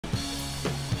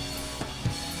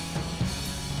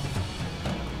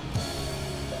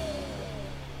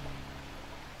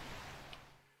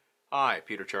Hi,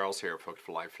 Peter Charles here, Hooked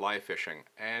for Life Fly Fishing,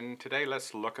 and today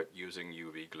let's look at using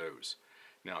UV glues.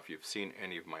 Now, if you've seen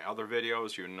any of my other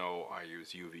videos, you know I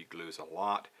use UV glues a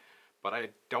lot, but I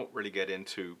don't really get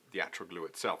into the actual glue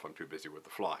itself. I'm too busy with the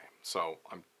fly. So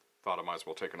I thought I might as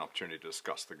well take an opportunity to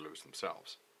discuss the glues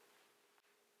themselves.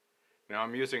 Now,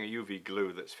 I'm using a UV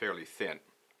glue that's fairly thin.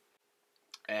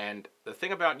 And the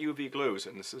thing about UV glues,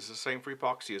 and this is the same for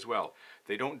epoxy as well,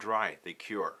 they don't dry, they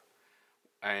cure.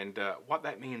 And what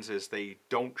that means is they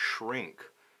don't shrink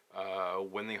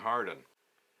when they harden.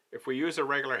 If we use a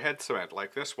regular head cement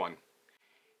like this one,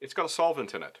 it's got a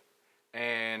solvent in it.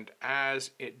 And as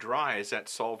it dries, that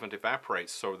solvent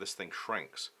evaporates, so this thing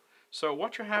shrinks. So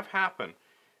what you have happen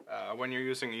when you're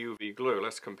using UV glue,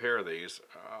 let's compare these.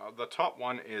 The top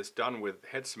one is done with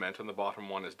head cement and the bottom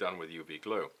one is done with UV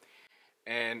glue.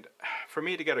 And for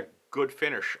me to get a good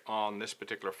finish on this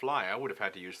particular fly, I would have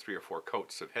had to use 3 or 4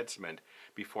 coats of head cement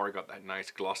before I got that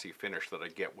nice glossy finish that I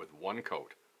get with 1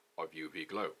 coat of UV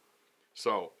glue.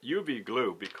 So UV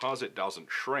glue, because it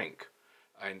doesn't shrink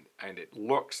and it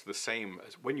looks the same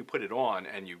as when you put it on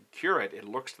and you cure it, it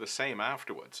looks the same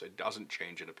afterwards. It doesn't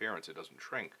change in appearance, it doesn't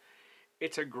shrink.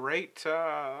 It's a great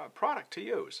product to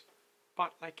use,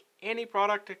 but like any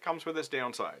product, it comes with its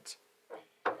downsides.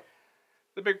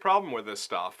 The big problem with this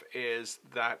stuff is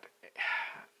that,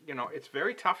 you know, it's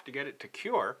very tough to get it to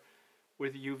cure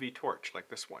with a UV torch like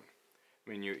this one. I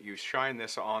mean, you shine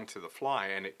this onto the fly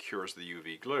and it cures the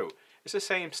UV glue. It's the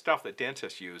same stuff that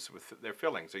dentists use with their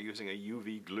fillings. They're using a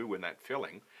UV glue in that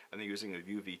filling and they're using a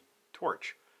UV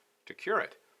torch to cure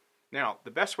it. Now,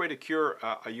 the best way to cure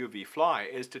a UV fly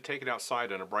is to take it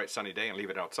outside on a bright sunny day and leave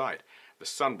it outside. The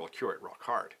sun will cure it rock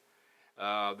hard.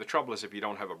 The trouble is if you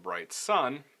don't have a bright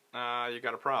sun, you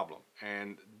got a problem,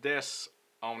 and this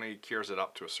only cures it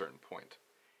up to a certain point.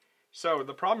 So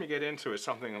the problem you get into is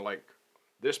something like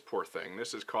this poor thing.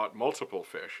 This has caught multiple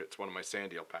fish. It's one of my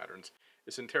sand eel patterns.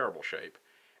 It's in terrible shape,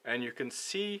 and you can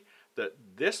see that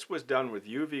this was done with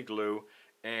UV glue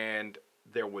and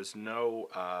there was no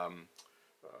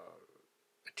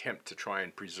attempt to try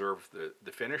and preserve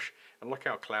the finish, and look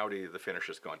how cloudy the finish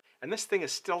has gone. And this thing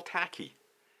is still tacky.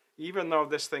 Even though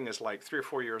this thing is like 3 or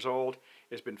 4 years old,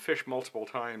 it's been fished multiple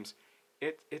times,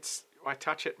 I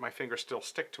touch it, my fingers still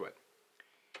stick to it.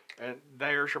 And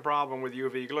there's your problem with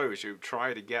UV glues. You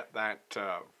try to get that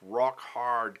rock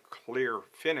hard, clear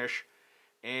finish,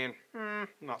 and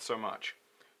not so much.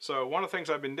 So one of the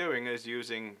things I've been doing is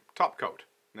using top coat.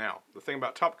 Now, the thing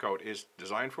about top coat is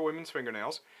designed for women's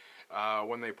fingernails.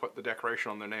 When they put the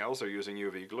decoration on their nails, they're using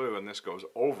UV glue, and this goes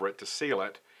over it to seal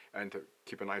it and to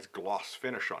keep a nice gloss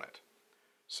finish on it.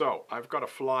 So I've got a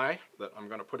fly that I'm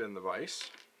going to put in the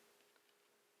vise.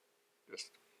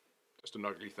 Just an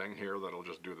ugly thing here that'll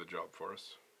just do the job for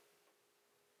us.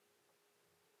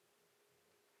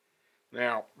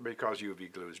 Now, because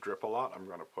UV glues drip a lot, I'm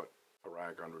going to put a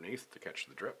rag underneath to catch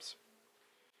the drips.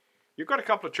 You've got a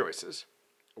couple of choices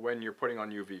when you're putting on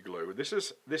UV glue.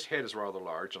 This head is rather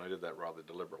large, and I did that rather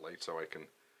deliberately so I can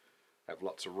have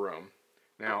lots of room.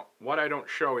 Now, what I don't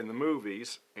show in the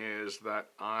movies is that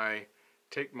I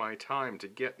take my time to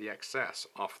get the excess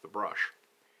off the brush.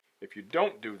 If you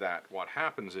don't do that, what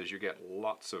happens is you get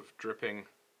lots of dripping,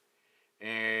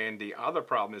 and the other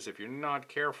problem is if you're not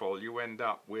careful, you end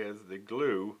up with the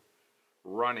glue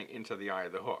running into the eye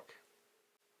of the hook.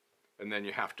 And then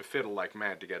you have to fiddle like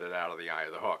mad to get it out of the eye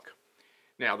of the hook.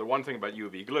 Now, the one thing about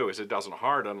UV glue is it doesn't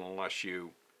harden unless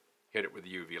you hit it with a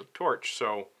UV torch,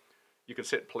 so you can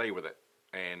sit and play with it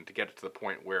and to get it to the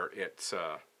point where it's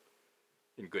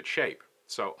in good shape.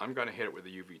 So I'm going to hit it with a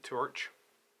UV torch,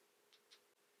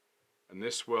 and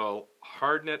this will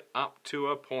harden it up to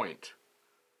a point.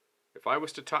 If I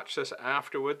was to touch this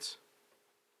afterwards,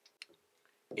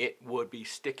 it would be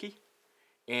sticky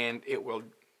and it will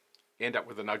end up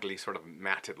with an ugly sort of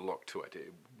matted look to it.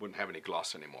 It wouldn't have any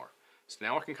gloss anymore. So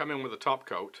now I can come in with a top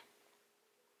coat,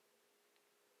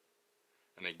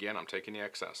 and again I'm taking the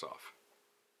excess off.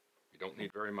 You don't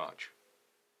need very much.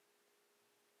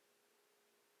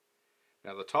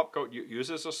 Now the top coat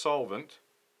uses a solvent,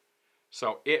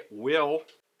 so it will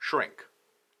shrink.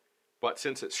 But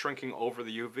since it's shrinking over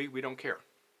the UV, we don't care.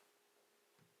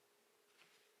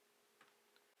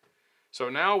 So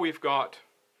now we've got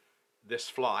this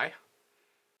fly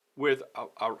with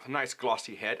a nice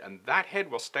glossy head, and that head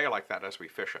will stay like that as we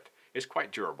fish it. It's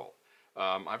quite durable.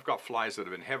 I've got flies that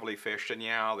have been heavily fished, and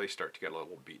yeah, they start to get a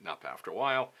little beaten up after a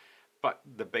while, but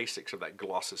the basics of that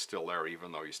gloss is still there,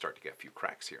 even though you start to get a few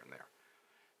cracks here and there.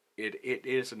 It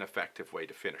is an effective way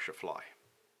to finish a fly.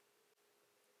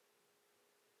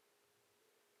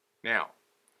 Now,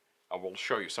 I will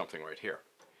show you something right here.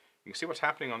 You can see what's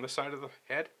happening on this side of the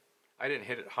head? I didn't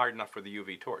hit it hard enough for the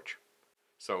UV torch.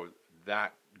 So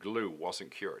that glue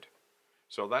wasn't cured.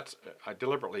 So that's, I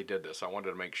deliberately did this. I wanted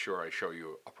to make sure I show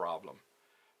you a problem.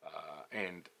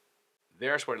 And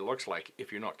there's what it looks like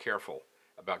if you're not careful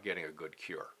about getting a good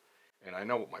cure. And I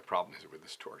know what my problem is with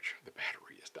this torch. The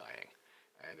battery is dying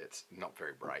and it's not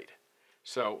very bright.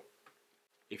 So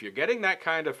if you're getting that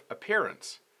kind of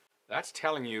appearance, that's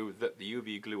telling you that the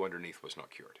UV glue underneath was not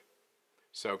cured.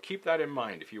 So keep that in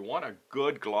mind. If you want a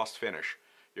good gloss finish,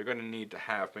 you're going to need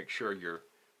to make sure your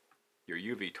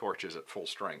UV torch is at full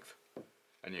strength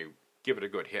and you give it a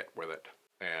good hit with it,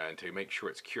 and to make sure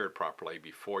it's cured properly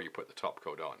before you put the top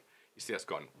coat on. You see, that's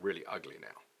gone really ugly now.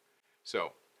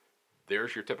 So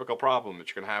there's your typical problem that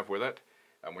you're going to have with it.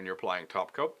 And when you're applying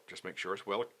top coat, just make sure it's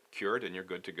well cured and you're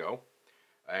good to go.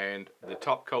 And the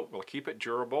top coat will keep it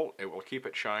durable. It will keep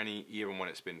it shiny even when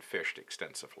it's been fished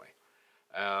extensively.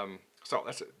 So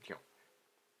that's it.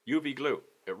 UV glue.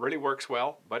 It really works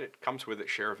well, but it comes with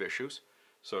its share of issues.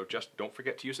 So just don't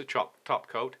forget to use a top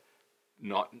coat,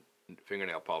 not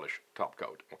fingernail polish top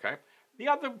coat. Okay. The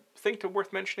other thing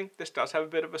worth mentioning, this does have a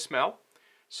bit of a smell,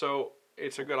 so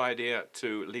it's a good idea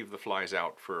to leave the flies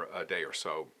out for a day or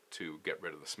so to get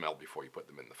rid of the smell before you put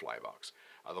them in the fly box.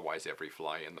 Otherwise, every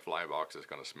fly in the fly box is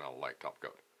going to smell like top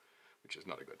coat, which is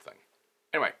not a good thing.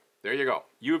 Anyway, there you go.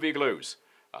 UV glues.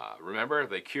 Remember,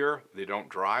 they cure, they don't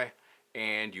dry,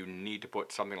 and you need to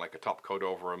put something like a top coat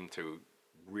over them to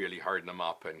really harden them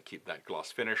up and keep that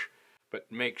gloss finish. But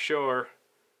make sure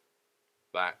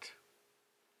that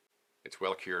it's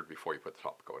well cured before you put the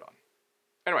top coat on.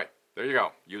 Anyway, there you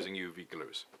go, using UV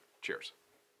glues. Cheers.